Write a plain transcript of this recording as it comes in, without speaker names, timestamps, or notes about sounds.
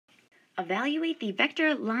evaluate the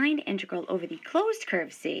vector line integral over the closed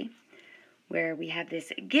curve C, where we have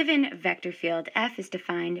this given vector field. F is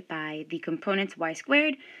defined by the components y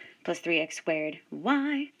squared plus 3x squared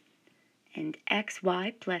y, and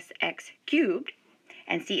xy plus x cubed,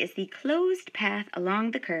 and C is the closed path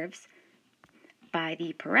along the curves by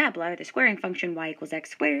the parabola, the squaring function y equals x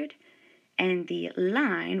squared, and the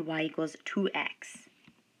line y equals 2x.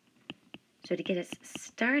 So to get us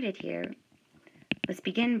started here, let's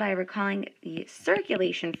begin by recalling the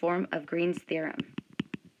circulation form of Green's theorem.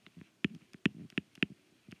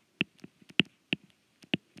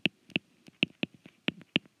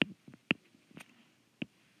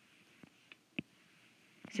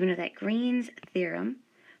 So we know that Green's theorem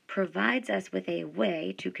provides us with a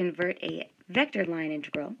way to convert a vector line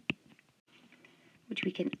integral, which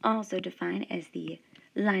we can also define as the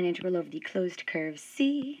line integral over the closed curve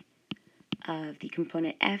C of the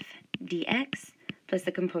component f dx plus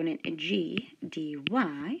the component g dy.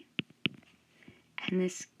 And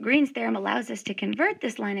this Green's theorem allows us to convert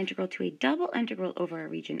this line integral to a double integral over a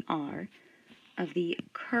region R of the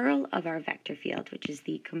curl of our vector field, which is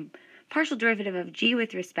the partial derivative of g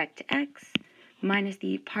with respect to x minus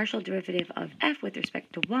the partial derivative of f with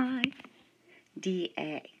respect to y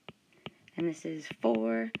dA. And this is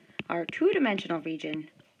for our two-dimensional region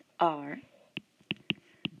R,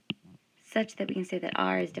 such that we can say that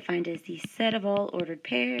R is defined as the set of all ordered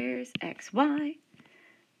pairs x, y,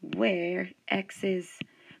 where x is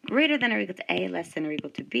greater than or equal to a, less than or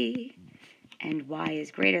equal to b, and y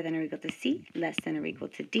is greater than or equal to c, less than or equal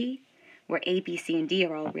to d, where a, b, c, and d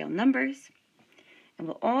are all real numbers. And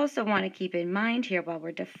we'll also want to keep in mind here, while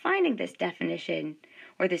we're defining this definition,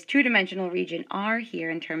 or this two-dimensional region R here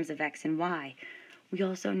in terms of x and y, we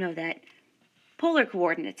also know that polar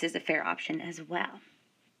coordinates is a fair option as well.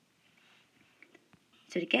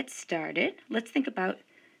 So to get started, let's think about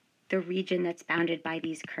the region that's bounded by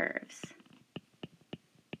these curves.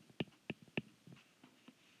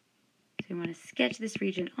 So we want to sketch this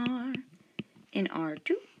region R in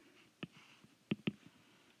R2.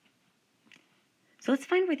 So let's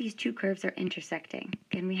find where these two curves are intersecting.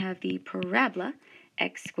 Again, we have the parabola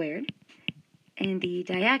x squared and the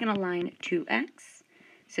diagonal line 2x.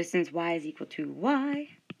 So since y is equal to y,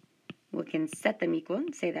 we can set them equal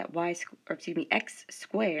and say that x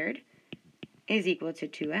squared is equal to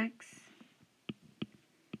 2x.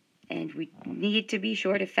 And we need to be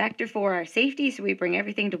sure to factor for our safety, so we bring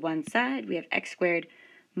everything to one side. We have x squared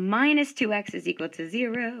minus 2x is equal to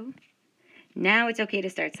 0. Now it's okay to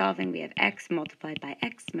start solving. We have x multiplied by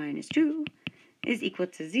x minus 2 is equal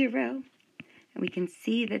to 0. And we can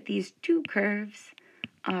see that these two curves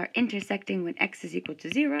are intersecting when x is equal to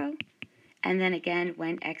 0, and then again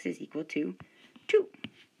when x is equal to 2.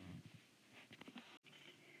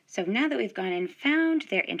 So now that we've gone and found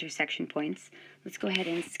their intersection points, let's go ahead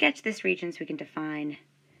and sketch this region so we can define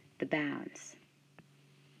the bounds.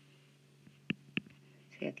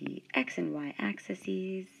 So we have the x and y axes.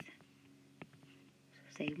 So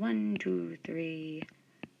say 1, 2, 3,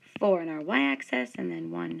 4 on our y-axis, and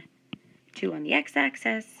then 1, 2 on the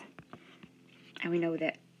x-axis. And we know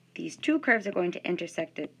that these two curves are going to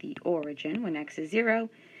intersect at the origin when x is 0,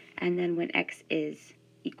 and then when x is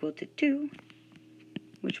equal to 2,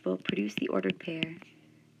 which will produce the ordered pair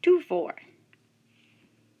 2, 4.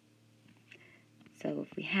 So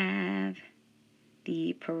if we have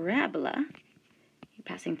the parabola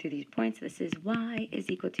passing through these points, this is y is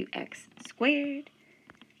equal to x squared.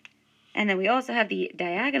 And then we also have the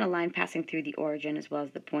diagonal line passing through the origin, as well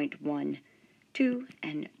as the point 1, 2,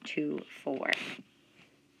 and 2, 4.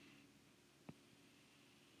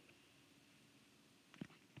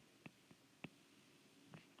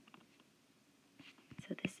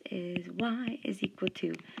 So this is y is equal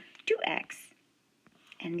to 2x,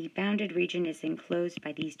 and the bounded region is enclosed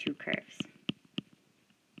by these two curves.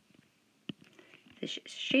 The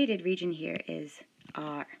shaded region here is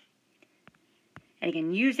R. And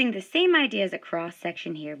again, using the same idea as a cross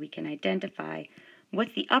section here, we can identify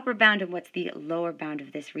what's the upper bound and what's the lower bound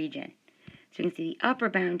of this region. So you can see the upper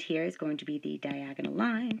bound here is going to be the diagonal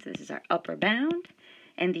line. So this is our upper bound.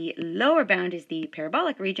 And the lower bound is the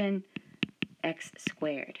parabolic region, x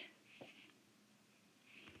squared.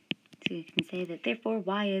 So you can say that therefore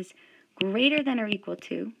y is greater than or equal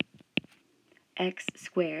to x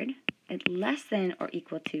squared and less than or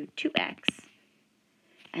equal to 2x.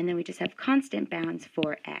 And then we just have constant bounds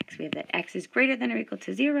for x. We have that x is greater than or equal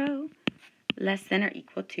to 0, less than or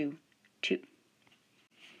equal to 2.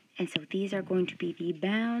 And so these are going to be the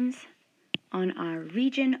bounds on our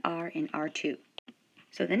region R in R2.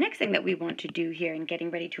 So the next thing that we want to do here in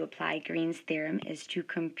getting ready to apply Green's theorem is to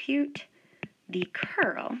compute the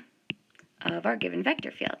curl of our given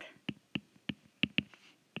vector field.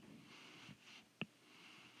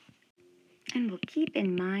 And we'll keep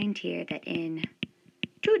in mind here that in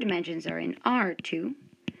 2 dimensions, or in R2,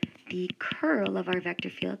 the curl of our vector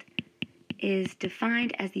field is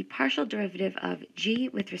defined as the partial derivative of g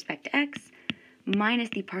with respect to x minus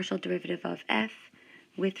the partial derivative of f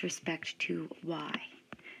with respect to y.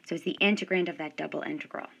 So it's the integrand of that double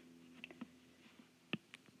integral.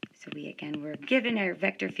 So we're given our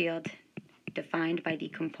vector field defined by the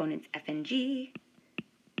components f and g.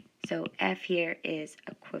 So f here is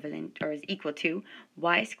equivalent, or is equal to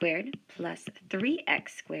y squared plus 3x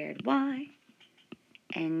squared y,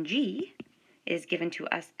 and g is given to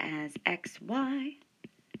us as xy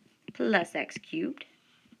plus x cubed.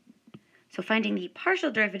 So finding the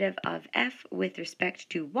partial derivative of f with respect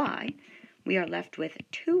to y, we are left with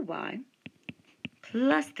 2y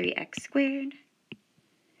plus 3x squared.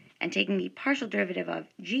 And taking the partial derivative of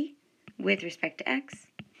g with respect to x,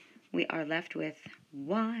 we are left with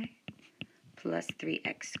y plus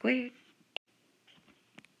 3x squared.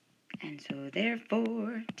 And so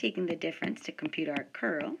therefore, taking the difference to compute our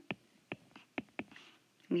curl,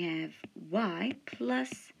 we have y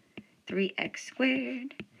plus 3x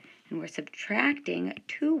squared, and we're subtracting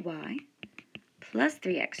 2y plus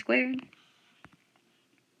 3x squared.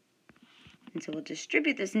 And so we'll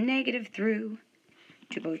distribute this negative through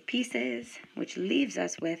to both pieces, which leaves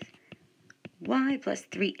us with y plus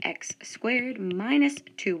 3x squared minus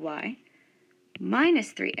 2y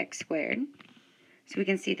minus 3x squared. So we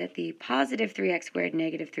can see that the positive 3x squared,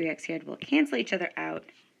 negative 3x squared will cancel each other out.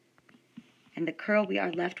 And the curl we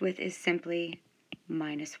are left with is simply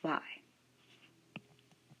minus y.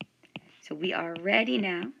 So we are ready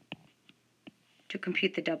now to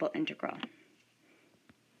compute the double integral.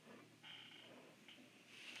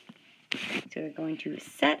 So we're going to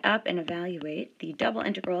set up and evaluate the double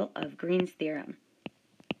integral of Green's theorem.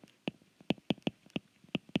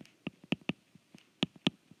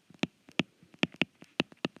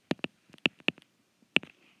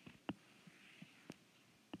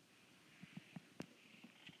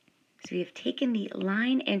 So we have taken the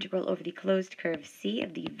line integral over the closed curve C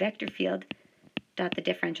of the vector field dot the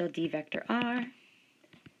differential d vector r.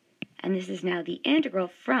 And this is now the integral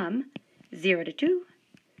from 0 to 2,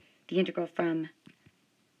 the integral from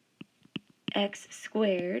x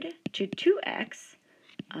squared to 2x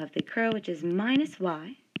of the curl, which is minus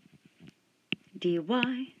y dy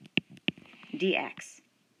dx.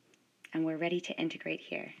 And we're ready to integrate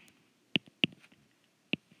here.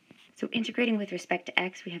 So integrating with respect to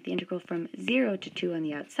x, we have the integral from 0 to 2 on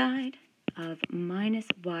the outside of minus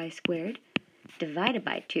y squared divided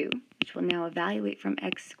by 2, which will now evaluate from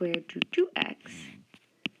x squared to 2x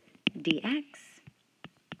dx.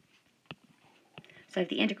 So I have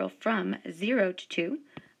the integral from 0 to 2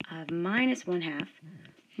 of minus 1/2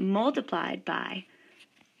 multiplied by,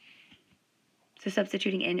 so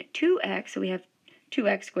substituting in 2x, so we have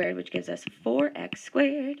 2x squared, which gives us 4x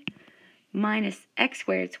squared, minus x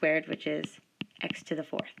squared squared, which is x to the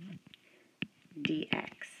 4th,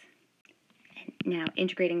 dx. And now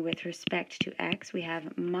integrating with respect to x, we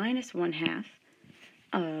have minus 1/2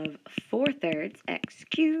 of 4/3 x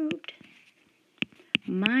cubed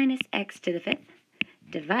minus x to the 5th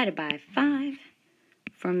divided by 5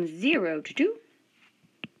 from 0 to 2.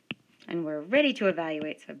 And we're ready to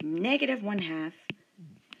evaluate. So negative 1/2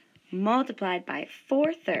 multiplied by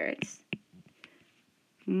 4/3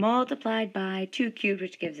 multiplied by 2 cubed,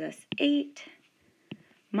 which gives us 8,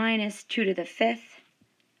 minus 2 to the 5th,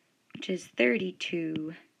 which is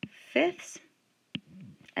 32 fifths.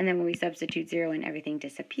 And then when we substitute 0 in, everything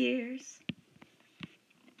disappears.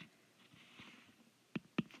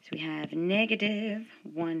 So we have negative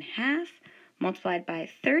 1/2 multiplied by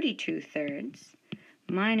 32 thirds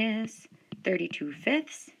minus 32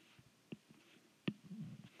 fifths.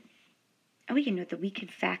 And we can note that we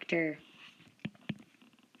could factor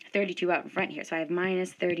 32 out in front here. So I have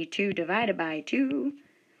minus 32 divided by 2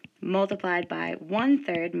 multiplied by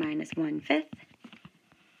 1/3 minus 1/5.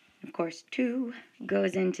 Of course, 2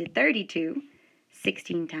 goes into 32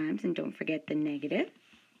 16 times, and don't forget the negative.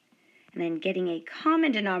 And then getting a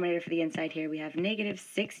common denominator for the inside here, we have negative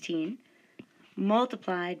 16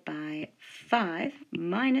 multiplied by 5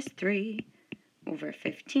 minus 3 over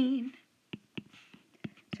 15.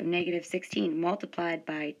 So negative 16 multiplied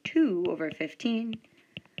by 2 over 15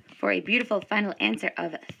 for a beautiful final answer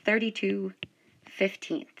of 32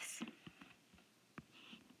 15ths.